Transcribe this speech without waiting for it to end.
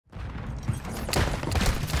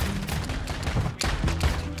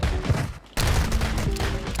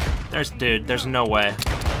Dude, there's no way.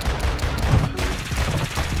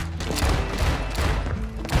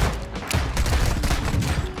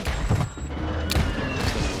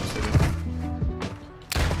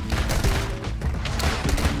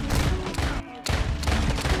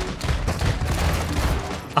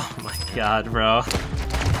 Oh my god, bro.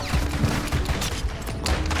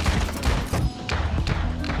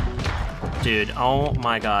 Dude, oh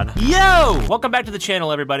my god. Yo! Welcome back to the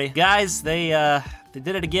channel, everybody. Guys, they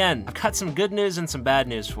did it again. I've got some good news and some bad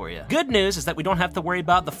news for you. Good news is that we don't have to worry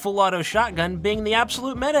about the full auto shotgun being the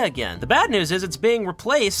absolute meta again. The bad news is it's being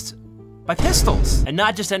replaced by pistols. And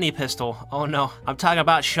not just any pistol. Oh no, I'm talking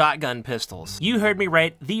about shotgun pistols. You heard me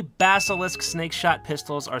right. The Basilisk Snake Shot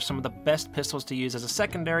pistols are some of the best pistols to use as a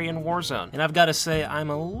secondary in Warzone. And I've got to say, I'm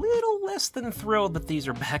a little less than thrilled that these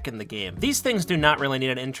are back in the game. These things do not really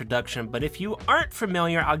need an introduction, but if you aren't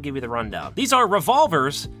familiar, I'll give you the rundown. These are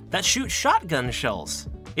revolvers that shoot shotgun shells.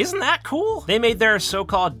 Isn't that cool? They made their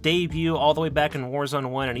so-called debut all the way back in Warzone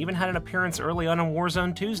 1 and even had an appearance early on in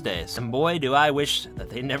Warzone Tuesdays. And boy, do I wish that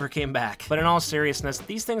they never came back. But in all seriousness,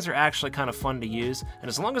 these things are actually kind of fun to use, and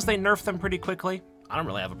as long as they nerf them pretty quickly, I don't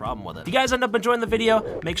really have a problem with it. If you guys end up enjoying the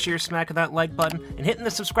video, make sure you're smacking that like button and hitting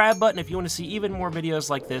the subscribe button if you want to see even more videos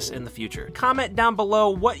like this in the future. Comment down below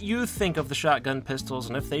what you think of the shotgun pistols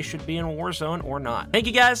and if they should be in Warzone or not. Thank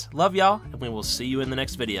you guys, love y'all, and we will see you in the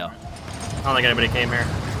next video. I don't think anybody came here.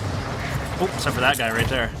 Oh, except for that guy right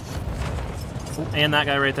there. Oh, and that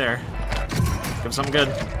guy right there. Give him something good.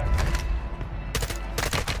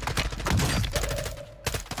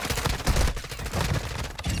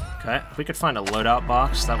 Okay, if we could find a loadout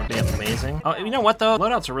box, that would be amazing. Oh, you know what though?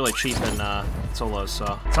 Loadouts are really cheap in solos,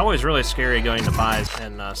 so it's always really scary going to buys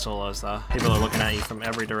in solos though. People are looking at you from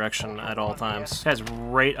every direction at all times. This guy's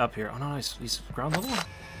right up here. Oh no, he's ground level?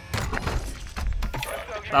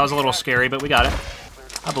 That was a little scary, but we got it.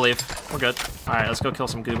 I believe. We're good. Alright, let's go kill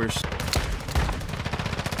some goobers.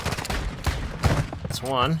 That's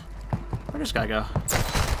one. Where'd this guy go?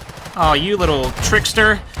 Oh, you little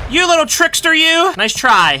trickster. You little trickster, you! Nice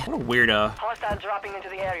try. What a weirdo. Hostiles dropping into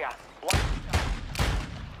the area.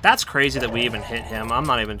 That's crazy that we even hit him. I'm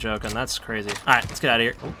not even joking. That's crazy. Alright, let's get out of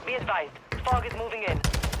here. Ooh. Be advised, fog is moving in.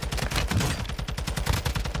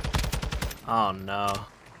 Oh no.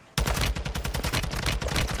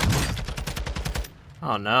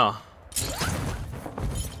 Oh no.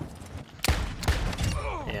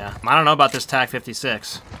 Yeah, I don't know about this TAC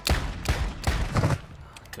 56.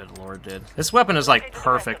 Good lord, dude. This weapon is like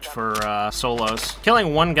perfect for solos.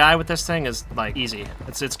 Killing one guy with this thing is like easy.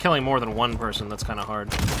 It's killing more than one person that's kind of hard.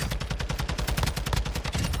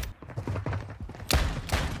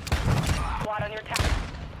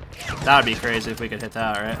 That would be crazy if we could hit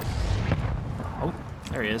that, right? Oh,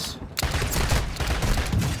 there he is.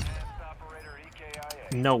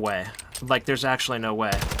 No way. Like, there's actually no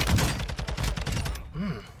way.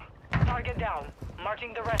 Target down.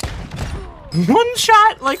 Marking the rest. One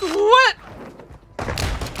shot? Like, what?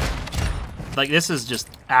 Like, this is just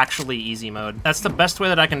actually easy mode. That's the best way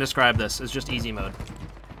that I can describe this, is just easy mode.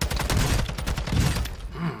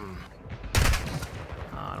 Oh,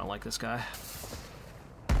 I don't like this guy.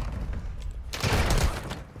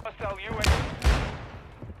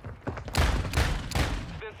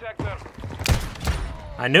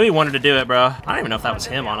 I knew he wanted to do it, bro. I don't even know if that was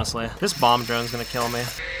him, honestly. This bomb drone's gonna kill me.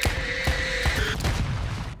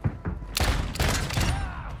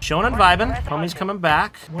 Chillin' and vibing. Homie's coming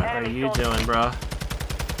back. What are you doing, bro?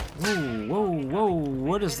 Whoa, whoa, whoa.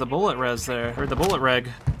 What is the bullet res there? Or the bullet reg?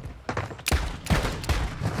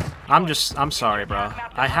 I'm sorry, bro.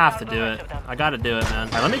 I have to do it. I gotta do it, man.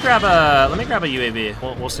 All right, let me grab a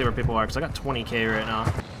UAV. We'll see where people are, because I got 20K right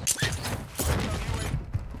now.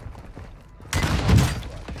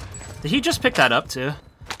 Did he just pick that up, too?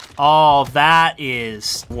 Oh, that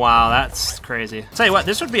is... Wow, that's crazy. Tell you what,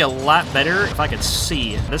 this would be a lot better if I could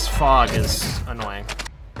see. This fog is annoying.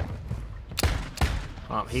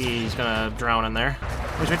 Oh, he's gonna drown in there.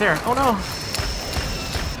 He's right there. Oh, no!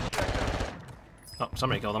 Oh,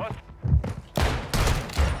 somebody killed him.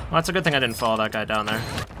 Well, that's a good thing I didn't follow that guy down there.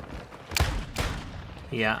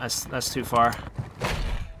 Yeah, that's too far.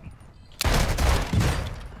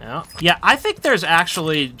 Yeah, I think there's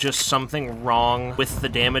actually just something wrong with the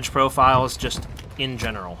damage profiles just in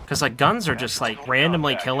general. Because, like, guns are just, like,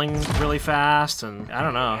 randomly killing really fast, and I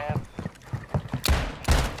don't know.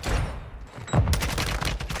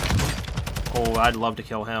 Oh, I'd love to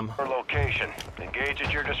kill him. Location. Engage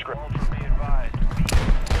at your discretion.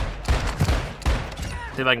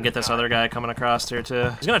 See if I can get this other guy coming across here, too.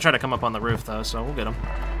 He's gonna try to come up on the roof, though, so we'll get him.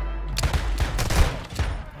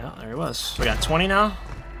 Yeah, there he was. We got 20 now.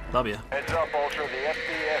 W. Heads up, Ultra. The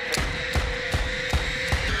FBS.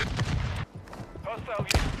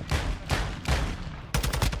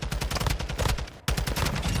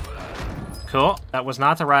 Cool. That was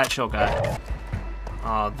not the riot shield guy.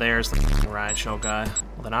 Oh, there's the riot shield guy.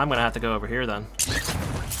 Well, then I'm gonna have to go over here then.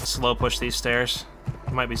 Slow push these stairs.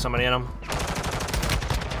 There might be somebody in them.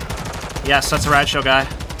 Yes, that's the riot shield guy.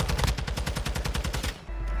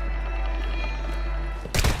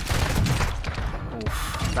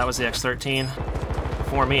 Oof, that was the X13.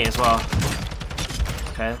 For me as well.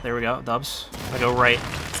 Okay, there we go. Dubs. I go right.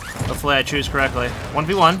 Hopefully I choose correctly.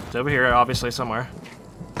 1v1. It's over here, obviously, somewhere.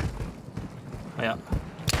 Oh, yeah.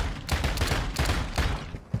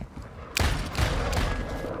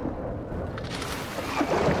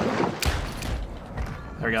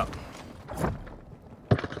 There we go.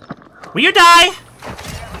 Will you die?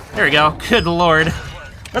 There we go. Good lord.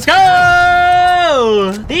 Let's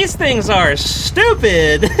go! These things are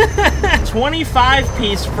stupid.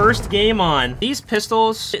 25-piece first game on. These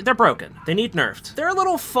pistols, they're broken. They need nerfed. They're a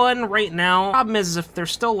little fun right now. Problem is if they're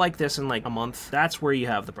still like this in like a month, that's where you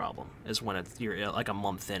have the problem, is when you're like a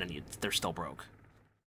month in and they're still broke.